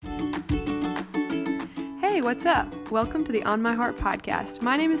Hey, what's up? Welcome to the On My Heart podcast.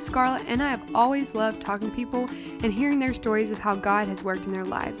 My name is Scarlett, and I have always loved talking to people and hearing their stories of how God has worked in their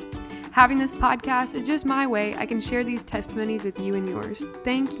lives. Having this podcast is just my way I can share these testimonies with you and yours.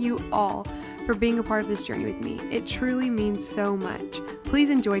 Thank you all for being a part of this journey with me. It truly means so much.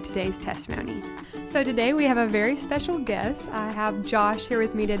 Please enjoy today's testimony. So today we have a very special guest. I have Josh here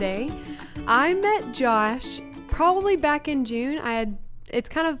with me today. I met Josh probably back in June. It's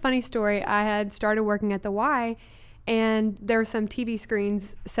kind of a funny story. I had started working at the Y, and there were some TV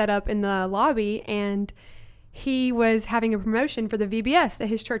screens set up in the lobby, and he was having a promotion for the VBS that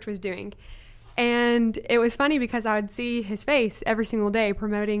his church was doing. And it was funny because I would see his face every single day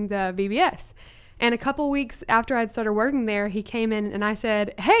promoting the VBS. And a couple weeks after I'd started working there, he came in and I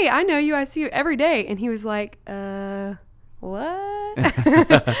said, "Hey, I know you. I see you every day." And he was like, what?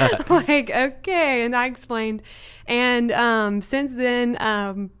 Like, okay. And I explained. And since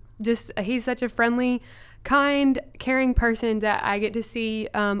then, he's such a friendly, kind, caring person that I get to see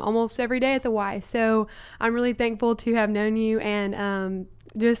almost every day at the Y. So I'm really thankful to have known you and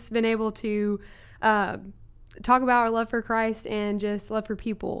just been able to talk about our love for Christ and just love for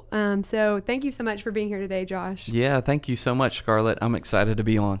people. So thank you so much for being here today, Josh. Yeah, thank you so much, Scarlett. I'm excited to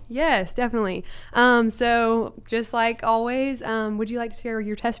be on. Yes, definitely. So just like always, would you like to share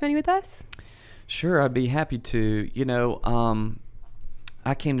your testimony with us? Sure, I'd be happy to.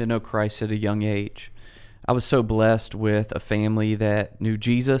 I came to know Christ at a young age. I was so blessed with a family that knew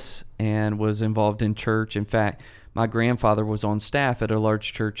Jesus and was involved in church. In fact, my grandfather was on staff at a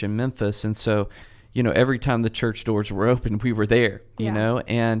large church in Memphis, and so every time the church doors were open, we were there,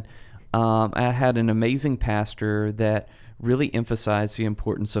 and I had an amazing pastor that really emphasized the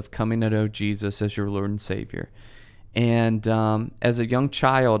importance of coming to know Jesus as your Lord and Savior. And as a young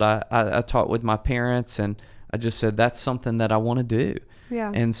child, I taught with my parents, and I just said, that's something that I want to do.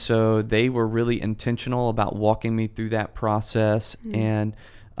 Yeah. And so they were really intentional about walking me through that process and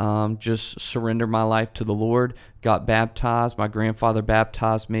just surrender my life to the Lord, got baptized. My grandfather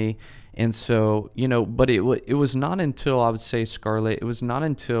baptized me. And so, but it was not until, I would say, Scarlett, it was not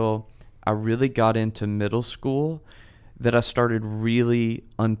until I really got into middle school that I started really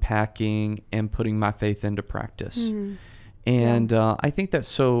unpacking and putting my faith into practice. And I think that's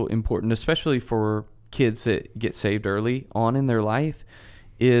so important, especially for kids that get saved early on in their life,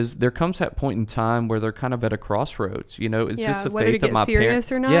 is there comes that point in time where they're kind of at a crossroads. Is this the faith of my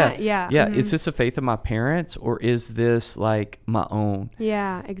parents or not? Yeah. Is this the faith of my parents, or is this like my own?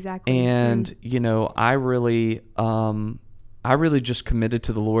 Yeah, exactly. And I really just committed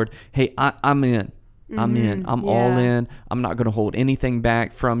to the Lord. Hey, I'm in. I'm all in. I'm not going to hold anything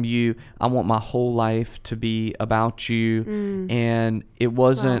back from you. I want my whole life to be about you. And it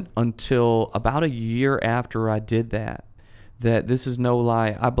wasn't until about a year after I did that this is no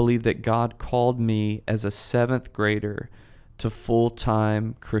lie, I believe that God called me as a 7th grader to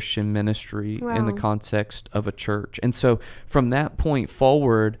full-time Christian ministry in the context of a church. And so from that point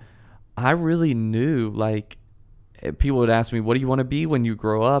forward, I really knew, people would ask me, what do you want to be when you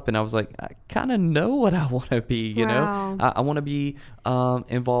grow up? And I was like, I kind of know what I want to be, know. I want to be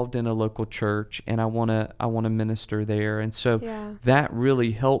involved in a local church, and I want to minister there. And so that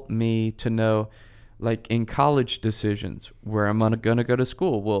really helped me to know, in college decisions, where I'm going to go to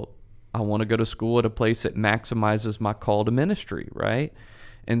school. Well, I want to go to school at a place that maximizes my call to ministry, right?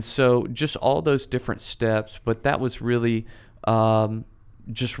 And so just all those different steps, but that was really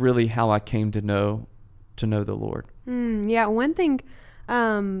just really how I came to know the Lord. Yeah, one thing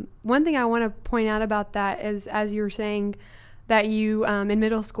I want to point out about that is, as you were saying, that you in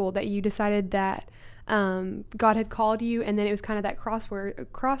middle school that you decided that God had called you, and then it was kind of that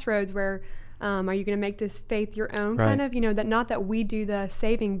crossroads where are you going to make this faith your own, right. kind of, that not that we do the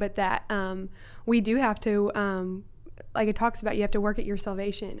saving, but that we do have to, like it talks about, you have to work at your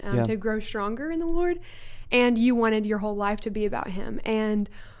salvation to grow stronger in the Lord, and you wanted your whole life to be about Him. And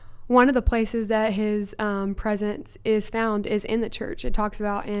one of the places that His presence is found is in the church. It talks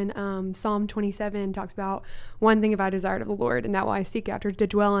about in Psalm 27, talks about, one thing have I desired of the Lord, and that will I seek after, to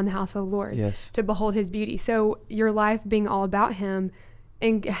dwell in the house of the Lord, to behold His beauty. So your life being all about Him,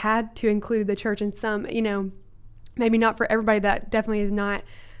 and had to include the church in some, maybe not for everybody. That definitely is not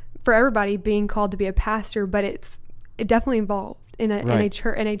for everybody being called to be a pastor, but it definitely involved in a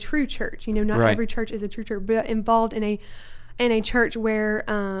church, in a true church. Not every church is a true church, but involved in a church where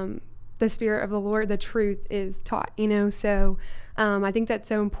the Spirit of the Lord, the truth, is taught. So I think that's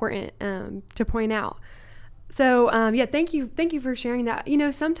so important to point out. So thank you for sharing that.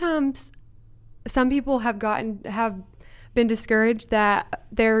 Sometimes some people have been discouraged that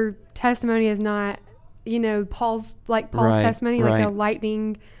their testimony is not, Paul's testimony, like a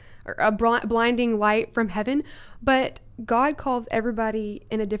lightning blinding light from heaven, but God calls everybody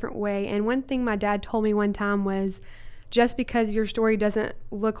in a different way. And one thing my dad told me one time was, just because your story doesn't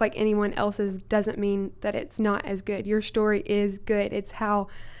look like anyone else's doesn't mean that it's not as good. Your story is good. It's how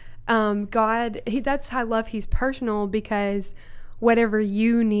that's how I love he's personal, because whatever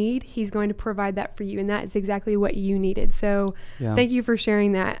you need, he's going to provide that for you. And that is exactly what you needed. So thank you for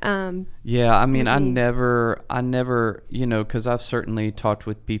sharing that. I mean, I never, because I've certainly talked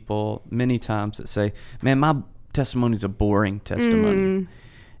with people many times that say, man, my testimony is a boring testimony.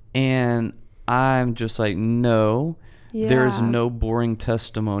 And I'm just like, no, there's no boring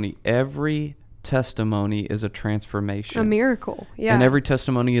testimony. Every testimony is a transformation, a miracle. And every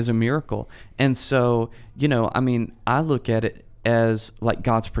testimony is a miracle. And so, I mean, I look at it as like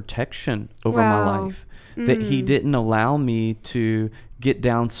God's protection over my life, that he didn't allow me to get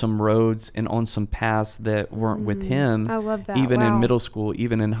down some roads and on some paths that weren't with him. I love that. Even in middle school,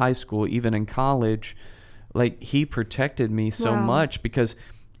 even in high school, even in college, like he protected me so much, because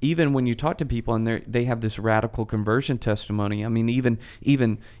even when you talk to people and they have this radical conversion testimony, I mean,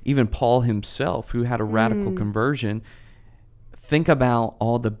 even Paul himself, who had a radical conversion, think about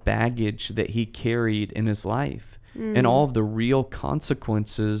all the baggage that he carried in his life and all of the real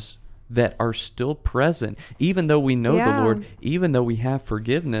consequences that are still present, even though we know the Lord, even though we have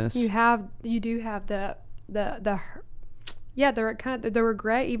forgiveness. You do have the kind of the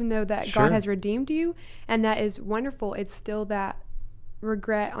regret, even though that God has redeemed you, and that is wonderful. It's still that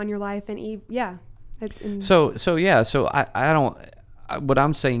regret on your life, and So I don't. What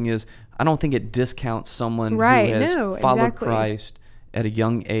I'm saying is, I don't think it discounts someone who has followed Christ at a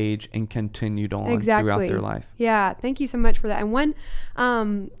young age and continued on throughout their life. Yeah, thank you so much for that. And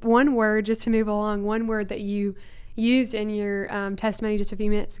one word, just to move along, one word that you used in your testimony just a few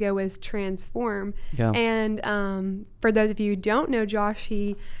minutes ago was transform. Yeah. And for those of you who don't know Josh,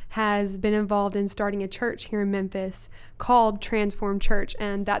 he has been involved in starting a church here in Memphis called Transform Church,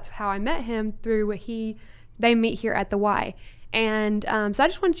 and that's how I met him, through they meet here at the Y. And so I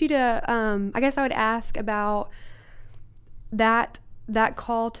just want you to, I guess I would ask about that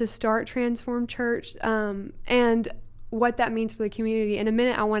call to start Transform Church, and what that means for the community. In a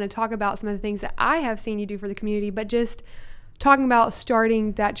minute, I want to talk about some of the things that I have seen you do for the community, but just talking about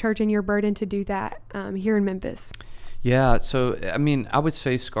starting that church and your burden to do that here in Memphis. Yeah, so, I mean, I would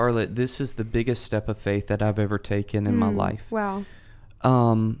say, Scarlett, this is the biggest step of faith that I've ever taken in my life. Wow.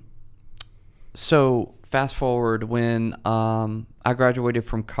 So, fast forward, when I graduated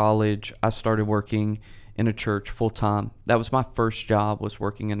from college, I started working in a church full time. That was my first job, was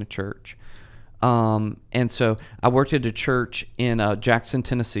working in a church. And so I worked at a church in Jackson,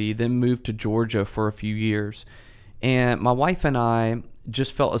 Tennessee, then moved to Georgia for a few years. And my wife and I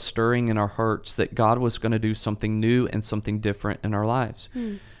just felt a stirring in our hearts that God was going to do something new and something different in our lives.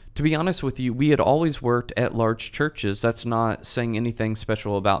 To be honest with you, we had always worked at large churches. That's not saying anything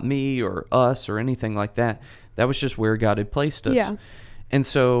special about me or us or anything like that. That was just where God had placed us. Yeah. And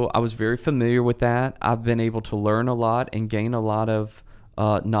so I was very familiar with that. I've been able to learn a lot and gain a lot of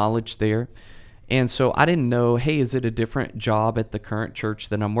knowledge there. And so I didn't know, hey, is it a different job at the current church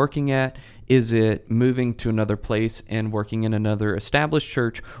that I'm working at? Is it moving to another place and working in another established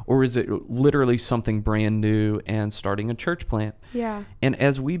church? Or is it literally something brand new and starting a church plant? Yeah. And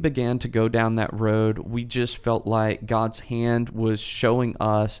as we began to go down that road, we just felt like God's hand was showing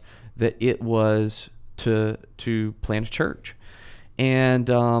us that it was to plant a church. And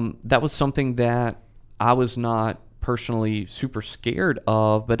that was something that I was not personally super scared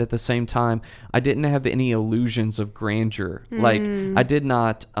of, but at the same time, I didn't have any illusions of grandeur. Like, I did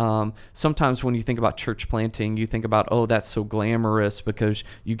not, sometimes when you think about church planting, you think about, oh, that's so glamorous because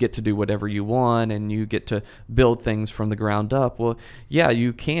you get to do whatever you want and you get to build things from the ground up. Well, yeah,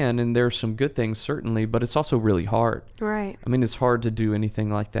 you can, and there's some good things certainly, but it's also really hard. Right. I mean, it's hard to do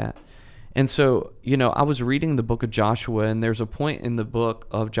anything like that. And so, I was reading the book of Joshua, and there's a point in the book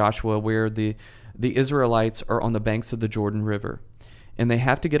of Joshua where the Israelites are on the banks of the Jordan River, and they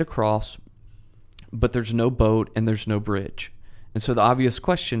have to get across, but there's no boat and there's no bridge. And so the obvious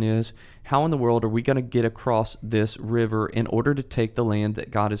question is, how in the world are we going to get across this river in order to take the land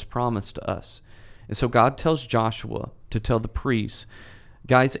that God has promised to us? And so God tells Joshua to tell the priests,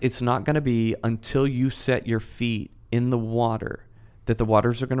 guys, it's not going to be until you set your feet in the water that the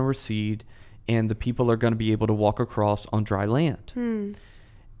waters are going to recede and the people are going to be able to walk across on dry land.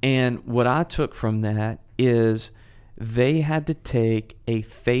 And what I took from that is they had to take a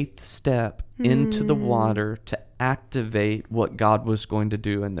faith step into the water to activate what God was going to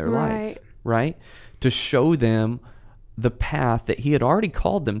do in their life, right? To show them the path that he had already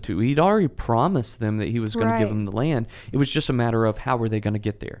called them to. He'd already promised them that he was going to give them the land. It was just a matter of how were they going to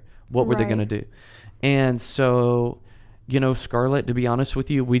get there? What were they going to do? And so, Scarlett, to be honest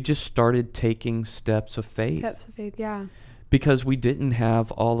with you, we just started taking steps of faith. Steps of faith, yeah. Because we didn't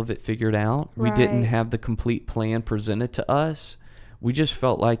have all of it figured out. We didn't have the complete plan presented to us. We just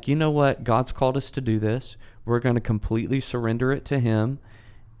felt like, you know what? God's called us to do this. We're going to completely surrender it to him.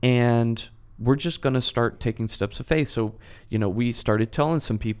 And we're just going to start taking steps of faith. So, we started telling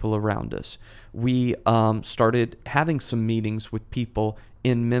some people around us. We started having some meetings with people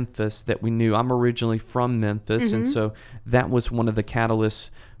in Memphis that we knew. I'm originally from Memphis, and so that was one of the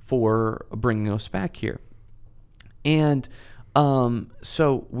catalysts for bringing us back here. And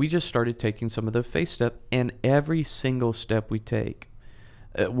so we just started taking some of the faith steps, and every single step we take,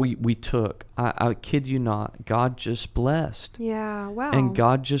 we took. I kid you not, God just blessed. Yeah, wow. And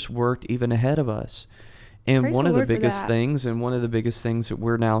God just worked even ahead of us. And Praise one the of the Lord for biggest that. things, and one of the biggest things that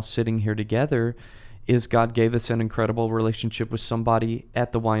we're now sitting here together, is God gave us an incredible relationship with somebody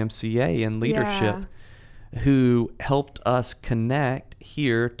at the YMCA in leadership who helped us connect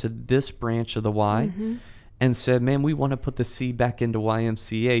here to this branch of the Y and said, man, we want to put the C back into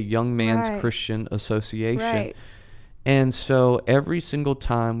YMCA, Young Man's Christian Association. Right. And so every single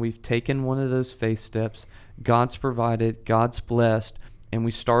time we've taken one of those faith steps, God's provided, God's blessed, and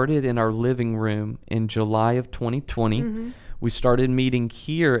we started in our living room in July of 2020. We started meeting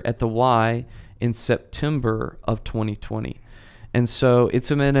here at the Y in September of 2020. And so it's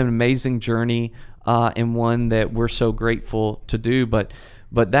been an amazing journey and one that we're so grateful to do. But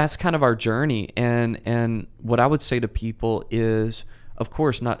that's kind of our journey. And what I would say to people is, of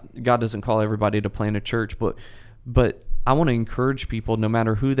course, God doesn't call everybody to plant a church, but I want to encourage people, no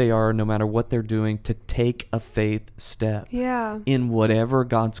matter who they are, no matter what they're doing, to take a faith step in whatever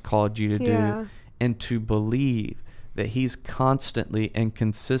God's called you to do, and to believe that he's constantly and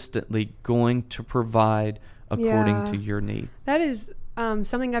consistently going to provide according to your need. That is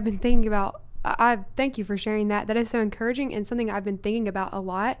something I've been thinking about. I thank you for sharing that. That is so encouraging and something I've been thinking about a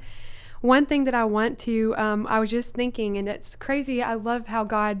lot. One thing that I want to, I was just thinking, and it's crazy, I love how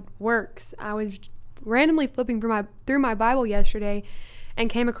God works. I was randomly flipping through my Bible yesterday and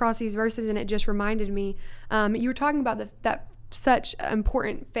came across these verses, and it just reminded me. You were talking about that such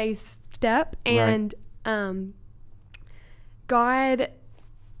important faith step, and God,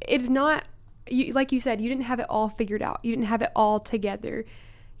 it's not, like you said, you didn't have it all figured out. You didn't have it all together.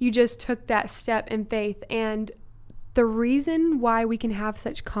 You just took that step in faith. And the reason why we can have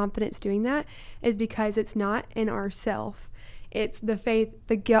such confidence doing that is because it's not in ourself. It's the faith,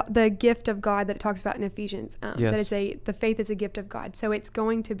 the gift of God that it talks about in Ephesians. That the faith is a gift of God. So it's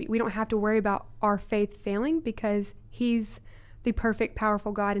going to be, we don't have to worry about our faith failing because he's the perfect,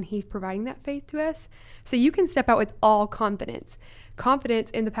 powerful God, and he's providing that faith to us. So you can step out with all confidence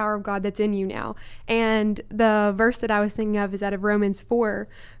in the power of God that's in you now. And the verse that I was thinking of is out of Romans 4,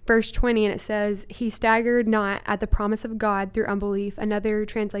 verse 20, and it says, he staggered not at the promise of God through unbelief. Another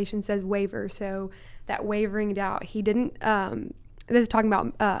translation says waver. So that wavering doubt, he didn't, this is talking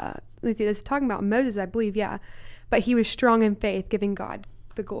about Moses, I believe. Yeah. But he was strong in faith, giving God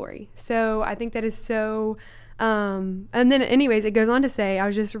the glory. So I think that is so, and then anyways, it goes on to say, I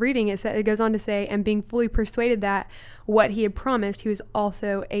was just reading it, it goes on to say, and being fully persuaded that what he had promised, he was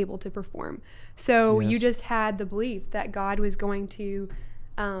also able to perform. So you just had the belief that God was going to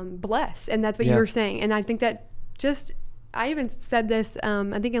bless, and that's what you were saying. And I think that I even said this,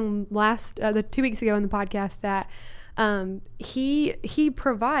 I think in the 2 weeks ago in the podcast, that he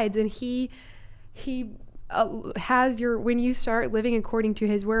provides, and he has when you start living according to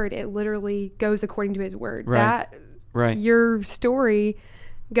his word, it literally goes according to his word. Your story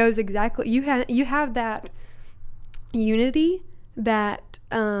goes exactly, you have that unity, that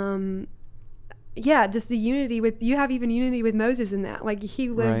just the unity you have even unity with Moses in that. Like he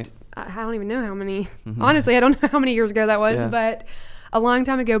lived, I don't even know how many, honestly, I don't know how many years ago that was, but a long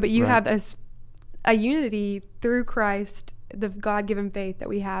time ago, but you have a unity through Christ, the God-given faith that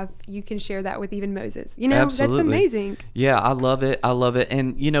we have. You can share that with even Moses. Absolutely. That's amazing. Yeah, I love it.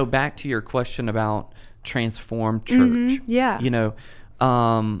 And, back to your question about transformed church.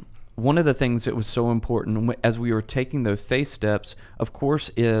 One of the things that was so important as we were taking those faith steps, of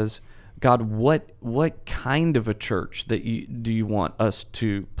course, is, God, what kind of a church do you want us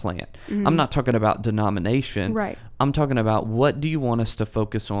to plant? I'm not talking about denomination. Right. I'm talking about what do you want us to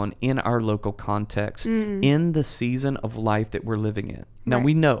focus on in our local context, in the season of life that we're living in. Now,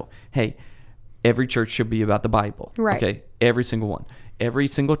 we know, hey, every church should be about the Bible. Right. Okay, every single one. Every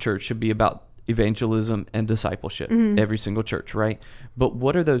single church should be about evangelism and discipleship. Every single church, right? But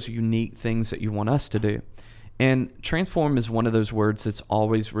what are those unique things that you want us to do? And transform is one of those words that's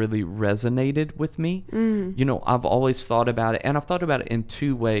always really resonated with me. You know, I've always thought about it, and I've thought about it in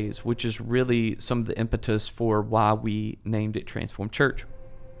two ways, which is really some of the impetus for why we named it Transform Church.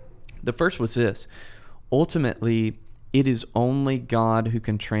 The first was this. Ultimately, it is only God who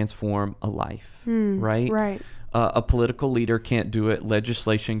can transform a life, right? Right. A political leader can't do it.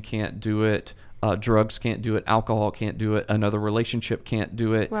 Legislation can't do it. Drugs can't do it. Alcohol can't do it. Another relationship can't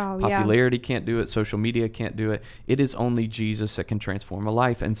do it. Wow, Popularity can't do it. Social media can't do it. It is only Jesus that can transform a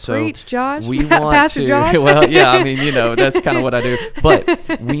life. And so Preach, Josh. we want Pastor to, Josh. well, yeah, I mean, you know, that's kind of what I do.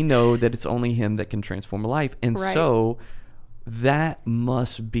 But we know that it's only him that can transform a life. And so that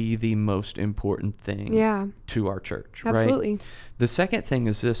must be the most important thing to our church, Absolutely. right? The second thing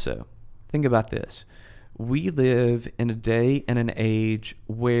is this, though. Think about this. We live in a day and an age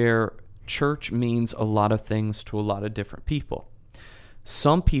where church means a lot of things to a lot of different people.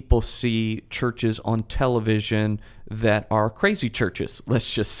 Some people see churches on television that are crazy churches,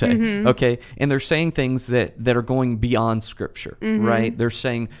 let's just say, okay? And they're saying things that are going beyond Scripture, right? They're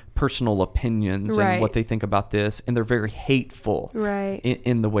saying personal opinions and what they think about this, and they're very hateful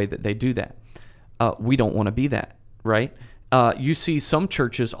in the way that they do that. We don't want to be that, right? You see some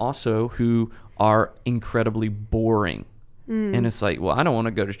churches also who are incredibly boring. And it's like, well, I don't want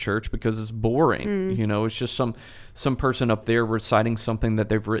to go to church because it's boring. You know, it's just some person up there reciting something that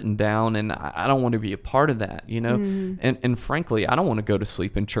they've written down, and I don't want to be a part of that, you know? And frankly, I don't want to go to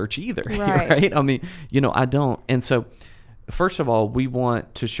sleep in church either, right? I mean, you know, I don't. And so, first of all, we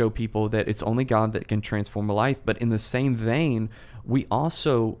want to show people that it's only God that can transform a life. But in the same vein, we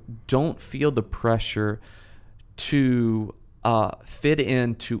also don't feel the pressure to fit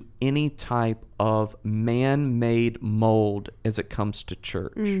into any type of man-made mold as it comes to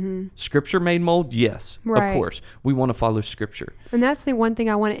church. Scripture-made mold, yes, of course. We want to follow Scripture. And that's the one thing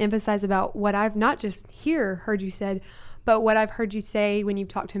I want to emphasize about what I've not just heard you said, but what I've heard you say when you've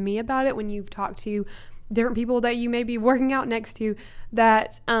talked to me about it, when you've talked to different people that you may be working out next to,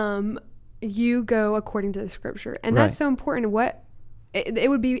 that you go according to the Scripture. And that's so important.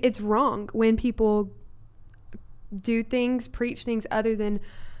 It's wrong when people do things, preach things other than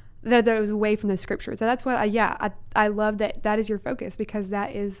that is away from the Scripture. So that's what I love that is your focus, because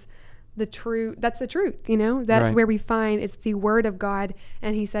that is that's the truth, you know. That's where we find it's the Word of God.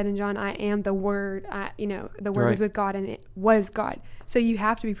 And he said in John, I am the Word. The Word was with God and it was God. So you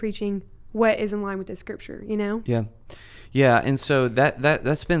have to be preaching what is in line with the Scripture, you know. Yeah, and so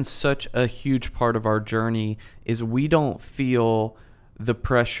that's been such a huge part of our journey, is we don't feel the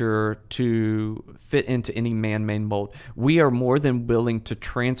pressure to fit into any man-made mold. We are more than willing to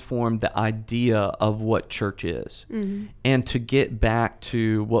transform the idea of what church is, and to get back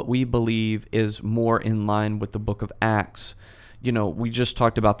to what we believe is more in line with the book of Acts. You know, we just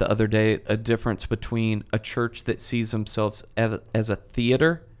talked about the other day a difference between a church that sees themselves as a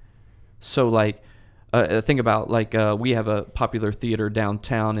theater. So like, think about like we have a popular theater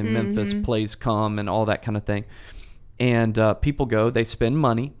downtown in Memphis, plays come and all that kind of thing. And people go, they spend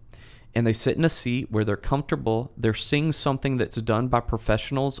money, and they sit in a seat where they're comfortable. They're seeing something that's done by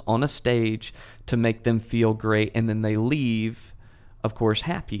professionals on a stage to make them feel great, and then they leave, of course,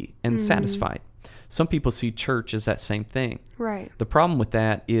 happy and satisfied. Some people see church as that same thing. Right. The problem with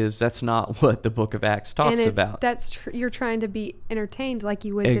that is that's not what the book of Acts talks about. You're trying to be entertained like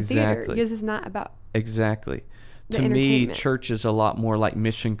you would the theater. This is not about... Exactly. To me, church is a lot more like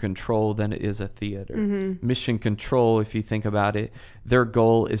Mission Control than it is a theater. Mission Control, if you think about it, their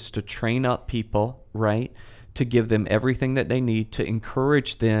goal is to train up people, right? To give them everything that they need, to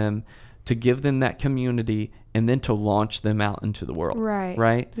encourage them, to give them that community, and then to launch them out into the world.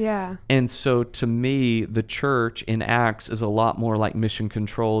 Right? Yeah. And so to me, the church in Acts is a lot more like Mission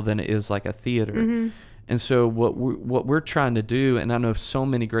Control than it is like a theater. And so what we're trying to do, and I know so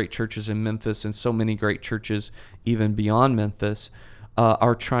many great churches in Memphis and so many great churches even beyond Memphis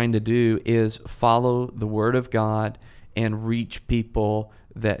are trying to do, is follow the Word of God and reach people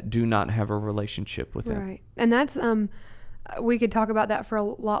that do not have a relationship with Him. Right. And that's, we could talk about that for a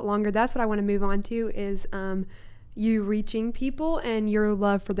lot longer. That's what I want to move on to, is you reaching people and your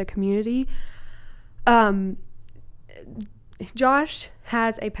love for the community. Josh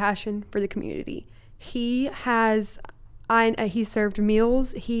has a passion for the community. He has, he served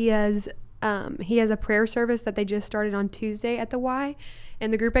meals. He has a prayer service that they just started on Tuesday at the Y,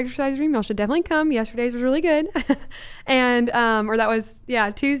 and the group exercise room. Y'all should definitely come. Yesterday's was really good, and or that was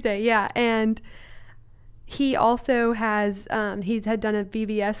Tuesday, And he also has he had done a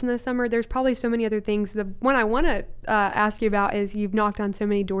VBS in the summer. There's probably so many other things. The one I want to ask you about is you've knocked on so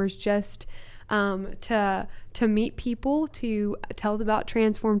many doors just to meet people, to tell them about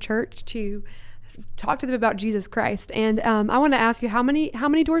Transform Church, to talk to them about Jesus Christ. And I want to ask you, how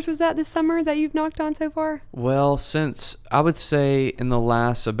many doors was that this summer that you've knocked on so far? Well, since I would say in the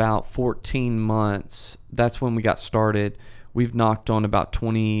last about 14 months, that's when we got started, we've knocked on about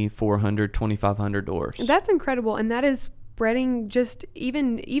 2,400, 2,500 doors. That's incredible. And that is spreading, just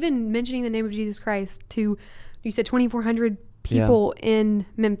even mentioning the name of Jesus Christ to, you said 2,400 people in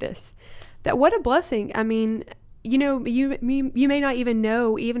Memphis. That, what a blessing. I mean, you know, you may not even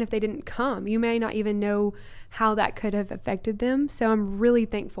know, even if they didn't come, you may not even know how that could have affected them. So I'm really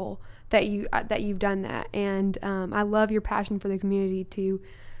thankful that you've done that. And I love your passion for the community too.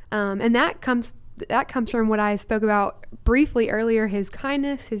 And that comes from what I spoke about briefly earlier, his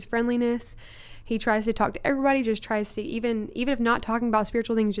kindness, his friendliness. He tries to talk to everybody, just tries to, even if not talking about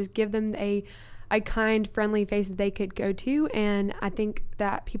spiritual things, just give them a kind, friendly face that they could go to. And I think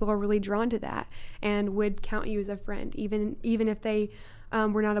that people are really drawn to that and would count you as a friend, even if they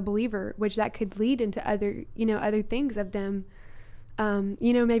were not a believer, which that could lead into other things of them,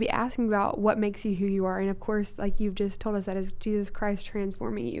 maybe asking about what makes you who you are. And of course, like you've just told us, that is Jesus Christ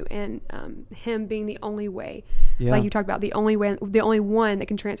transforming you, and him being the only way, like you talked about, the only way, the only one that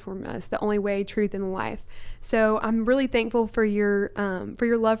can transform us, the only way, truth, and life. So I'm really thankful for your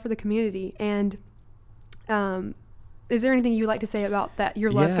love for the community. And is there anything you would like to say about that,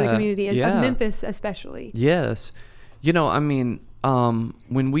 your love for the community of Memphis especially? Yes. I mean,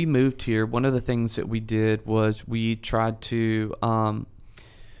 when we moved here, one of the things that we did was we tried to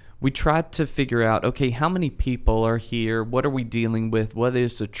figure out, okay, how many people are here? What are we dealing with? What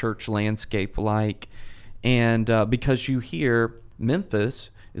is the church landscape like? And because you hear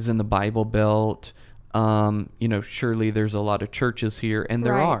Memphis is in the Bible Belt, surely there's a lot of churches here, and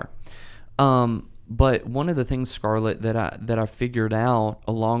there are. But one of the things, Scarlett, that I figured out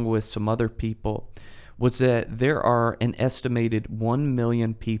along with some other people was that there are an estimated 1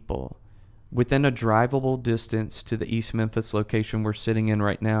 million people within a drivable distance to the East Memphis location we're sitting in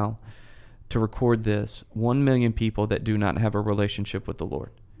right now to record this. 1 million people that do not have a relationship with the Lord.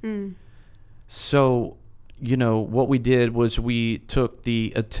 So, what we did was we took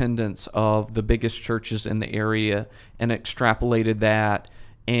the attendance of the biggest churches in the area and extrapolated that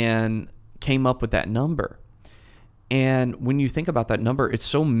and came up with that number. And when you think about that number, it's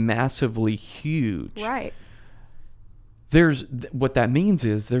so massively huge. Right. What that means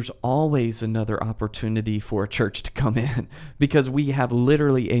is there's always another opportunity for a church to come in, because we have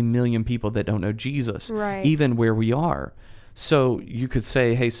literally 1 million people that don't know Jesus, right, even where we are. So you could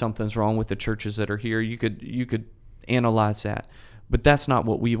say, hey, something's wrong with the churches that are here. You could analyze that. But that's not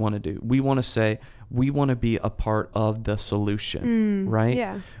what we want to do. We want to say we want to be a part of the solution, right?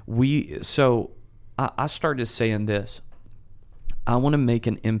 Yeah. So I started saying this. I want to make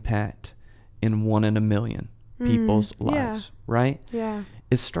an impact in 1 in a million people's lives, right? Yeah.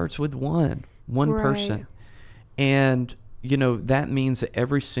 It starts with one right, person. And, that means that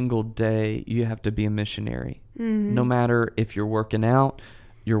every single day you have to be a missionary. No matter if you're working out,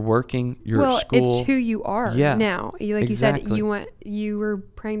 you're working, you're at school. It's who you are now. Exactly. You said, you were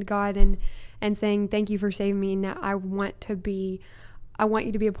praying to God and saying, thank you for saving me. Now I want you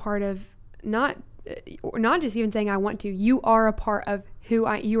to be a part of, not just even saying I want to, you are a part of you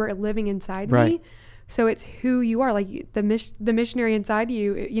are living inside me. So it's who you are, like the missionary inside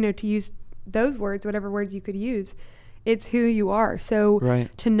you, to use those words, whatever words you could use, it's who you are. So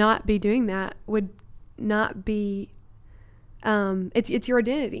to not be doing that would not be, it's your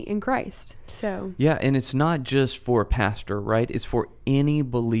identity in Christ. So and it's not just for a pastor, right? It's for any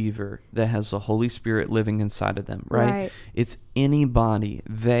believer that has the Holy Spirit living inside of them, right? It's anybody.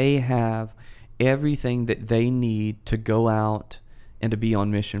 They have everything that they need to go out and to be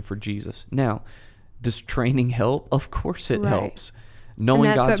on mission for Jesus. Now, does training help? Of course it helps.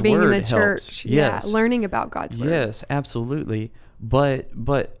 Knowing God's word helps. Church, yes. Learning about God's word. Yes, absolutely.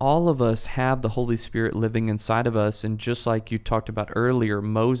 But all of us have the Holy Spirit living inside of us, and just like you talked about earlier,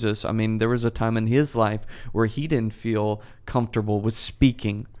 Moses, I mean, there was a time in his life where he didn't feel comfortable with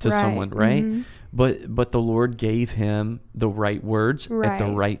speaking to someone, right? But the Lord gave him the right words at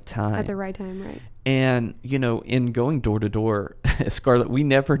the right time. At the right time, right. And, in going door to door, Scarlett, we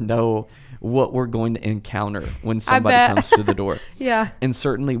never know what we're going to encounter when somebody comes to the door. And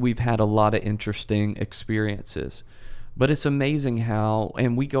certainly we've had a lot of interesting experiences. But it's amazing how,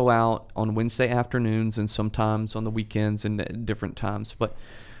 and we go out on Wednesday afternoons and sometimes on the weekends and at different times. But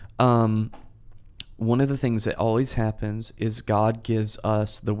one of the things that always happens is God gives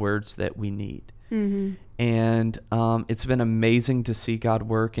us the words that we need. And it's been amazing to see God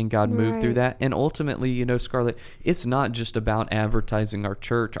work and God move through that. And ultimately, Scarlett, it's not just about advertising our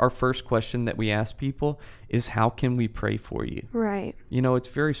church. Our first question that we ask people is, how can we pray for you? Right. It's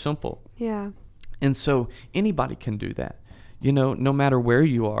very simple. Yeah. And so anybody can do that, no matter where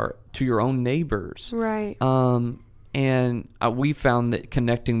you are, to your own neighbors. Right. And we found that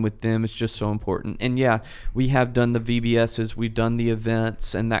connecting with them is just so important. And yeah, we have done the VBSs, we've done the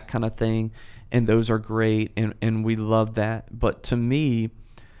events and that kind of thing, and those are great, and we love that. But to me,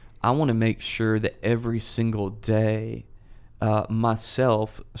 I want to make sure that every single day,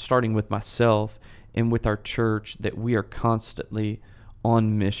 starting with myself and with our church, that we are constantly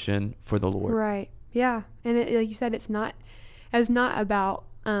on mission for the Lord. Right. Yeah. And like you said, it's not about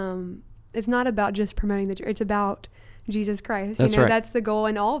just promoting the church. It's about Jesus Christ. That's right. That's the goal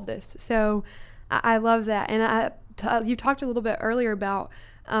in all of this. So I love that. And you talked a little bit earlier about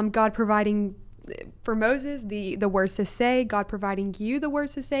God providing for Moses the words to say, God providing you the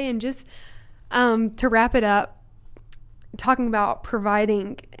words to say, and just to wrap it up, talking about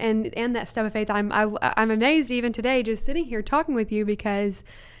providing and that step of faith. I'm amazed even today just sitting here talking with you, because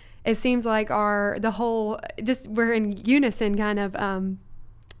it seems like we're in unison kind of,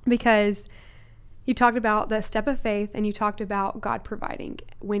 because you talked about the step of faith, and you talked about God providing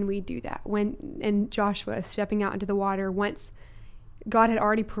when we do that. And Joshua stepping out into the water, once God had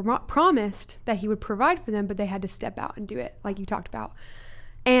already promised that he would provide for them, but they had to step out and do it, like you talked about.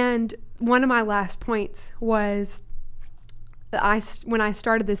 And one of my last points was when I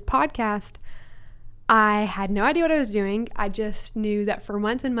started this podcast, I had no idea what I was doing. I just knew that for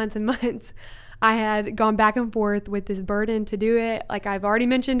months and months and months, I had gone back and forth with this burden to do it. Like I've already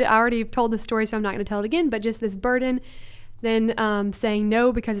mentioned, I already told the story, so I'm not going to tell it again, but just this burden, then saying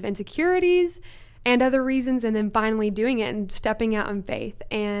no because of insecurities and other reasons, and then finally doing it and stepping out in faith.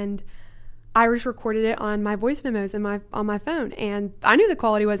 And I just recorded it on my voice memos on my phone, and I knew the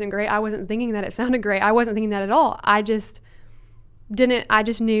quality wasn't great. I wasn't thinking that it sounded great. I wasn't thinking that at all. I just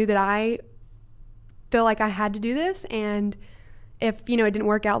knew that I feel like I had to do this, and if, it didn't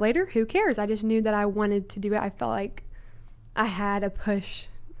work out later, who cares? I just knew that I wanted to do it. I felt like I had a push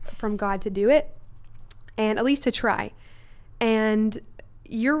from God to do it, and at least to try. And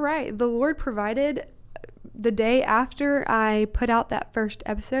you're right. The Lord provided. The day after I put out that first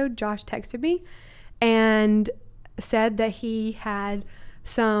episode, Josh texted me and said that he had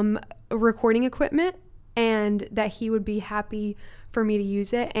some recording equipment and that he would be happy for me to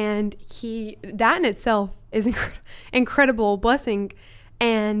use it. And that in itself is incredible blessing.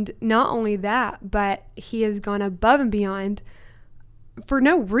 And not only that, but he has gone above and beyond for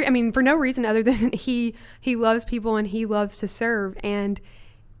no reason other than he loves people and he loves to serve and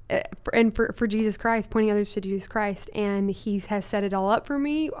for Jesus Christ, pointing others to Jesus Christ. And he has set it all up for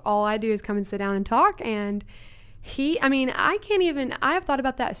me. All I do is come and sit down and talk. And I have thought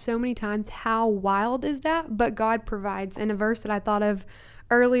about that so many times. How wild is that? But God provides. And a verse that I thought of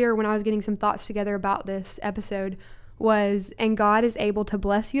earlier when I was getting some thoughts together about this episode was, and God is able to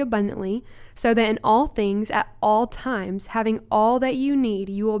bless you abundantly, so that in all things, at all times, having all that you need,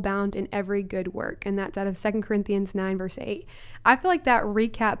 you will abound in every good work. And that's out of 2 Corinthians 9, verse 8. I feel like that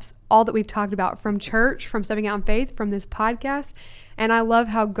recaps all that we've talked about from church, from stepping out in faith, from this podcast. And I love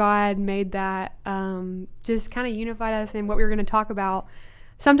how God made that just kind of unified us in what we were going to talk about.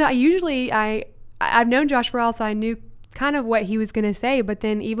 I've known Josh for a while, so I knew kind of what he was going to say. But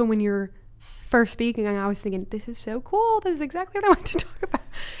then even when you're first speaking, I was thinking, this is so cool. This is exactly what I want to talk about.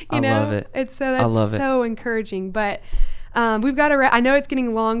 I love it. That's so encouraging. But we've got to, I know it's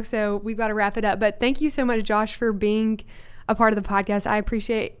getting long, so we've got to wrap it up. But thank you so much, Josh, for being a part of the podcast. I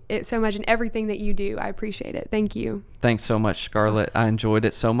appreciate it so much, and everything that you do. I appreciate it. Thank you. Thanks so much, Scarlett. I enjoyed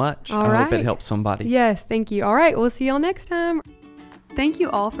it so much. I hope it helps somebody. Yes, thank you. All right, we'll see y'all next time. Thank you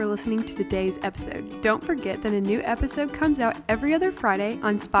all for listening to today's episode. Don't forget that a new episode comes out every other Friday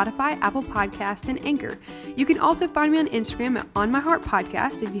on Spotify, Apple Podcast, and Anchor. You can also find me on Instagram at On My Heart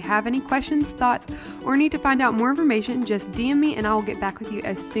Podcast. If you have any questions, thoughts, or need to find out more information, just DM me and I will get back with you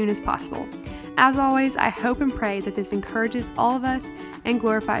as soon as possible. As always, I hope and pray that this encourages all of us and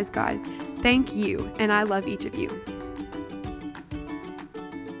glorifies God. Thank you, and I love each of you.